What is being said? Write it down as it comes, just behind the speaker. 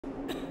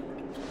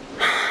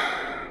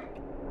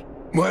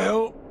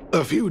Well,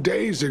 a few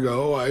days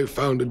ago, I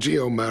found a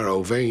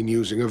geomarrow vein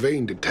using a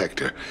vein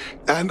detector,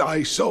 and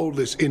I sold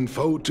this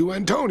info to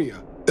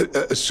Antonia,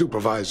 a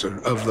supervisor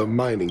of the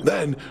mining.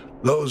 Then,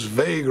 those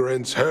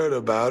vagrants heard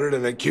about it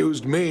and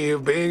accused me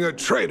of being a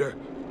traitor.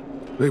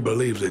 They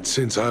believe that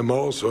since I'm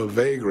also a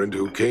vagrant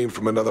who came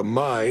from another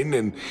mine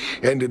and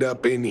ended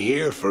up in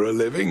here for a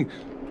living,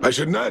 I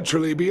should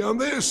naturally be on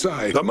their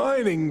side. The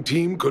mining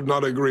team could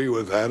not agree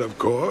with that, of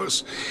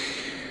course.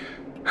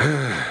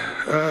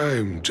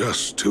 I'm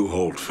just too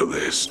old for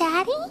this.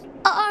 Daddy?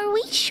 Are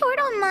we short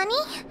on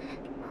money?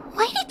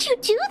 Why did you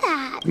do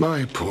that?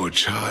 My poor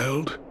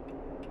child.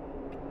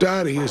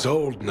 Daddy is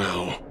old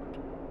now.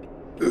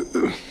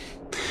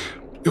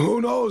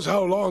 Who knows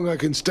how long I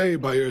can stay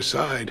by your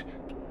side?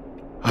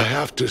 I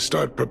have to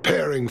start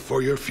preparing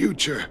for your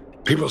future.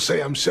 People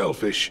say I'm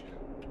selfish,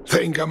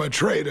 think I'm a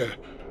traitor,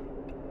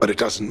 but it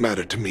doesn't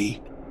matter to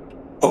me.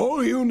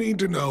 All you need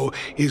to know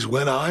is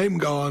when I'm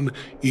gone,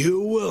 you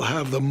will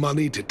have the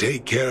money to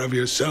take care of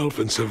yourself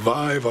and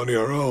survive on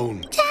your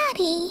own.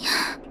 Daddy!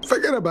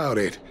 Forget about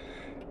it.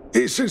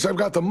 Since I've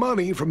got the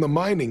money from the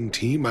mining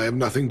team, I have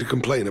nothing to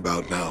complain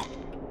about now.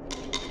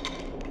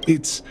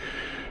 It's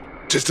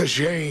just a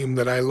shame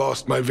that I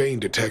lost my vein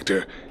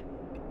detector.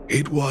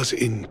 It was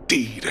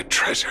indeed a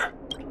treasure.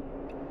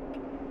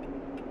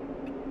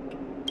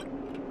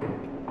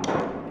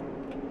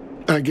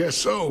 I guess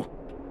so.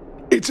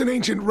 It's an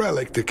ancient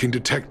relic that can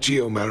detect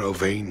geomarrow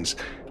veins.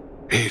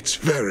 It's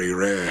very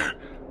rare.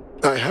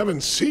 I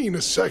haven't seen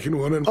a second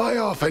one, and I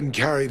often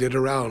carried it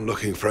around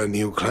looking for a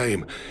new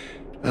claim.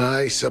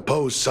 I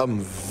suppose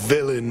some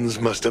villains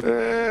must have...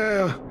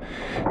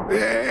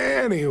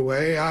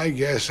 Anyway, I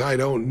guess I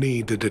don't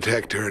need the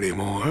detector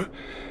anymore.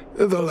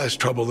 The less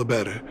trouble, the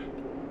better.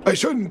 I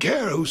shouldn't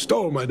care who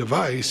stole my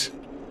device.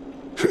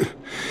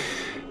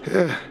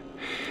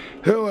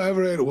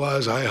 Whoever it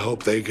was, I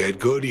hope they get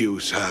good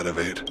use out of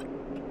it.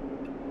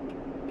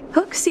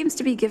 Hook seems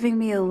to be giving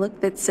me a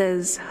look that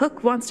says,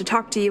 Hook wants to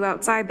talk to you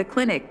outside the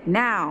clinic,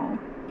 now.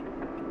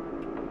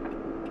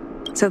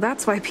 So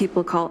that's why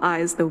people call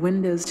eyes the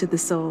windows to the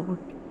soul.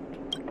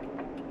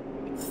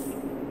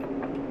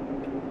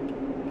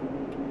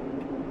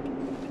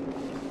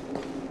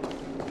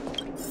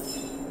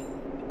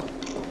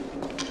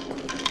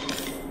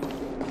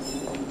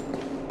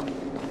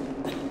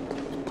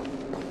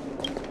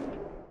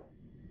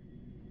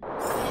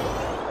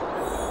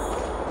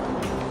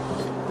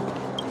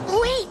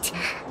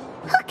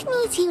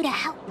 You to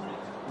help.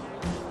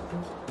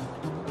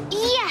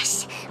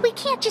 Yes, we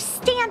can't just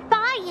stand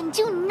by and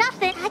do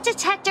nothing. That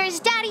detector is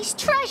Daddy's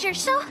treasure,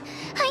 so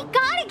I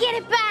gotta get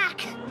it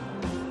back.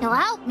 You'll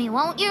help me,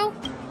 won't you?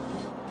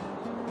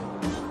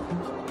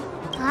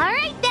 All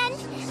right then,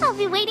 I'll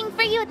be waiting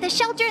for you at the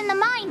shelter in the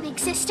mine, big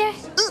sister.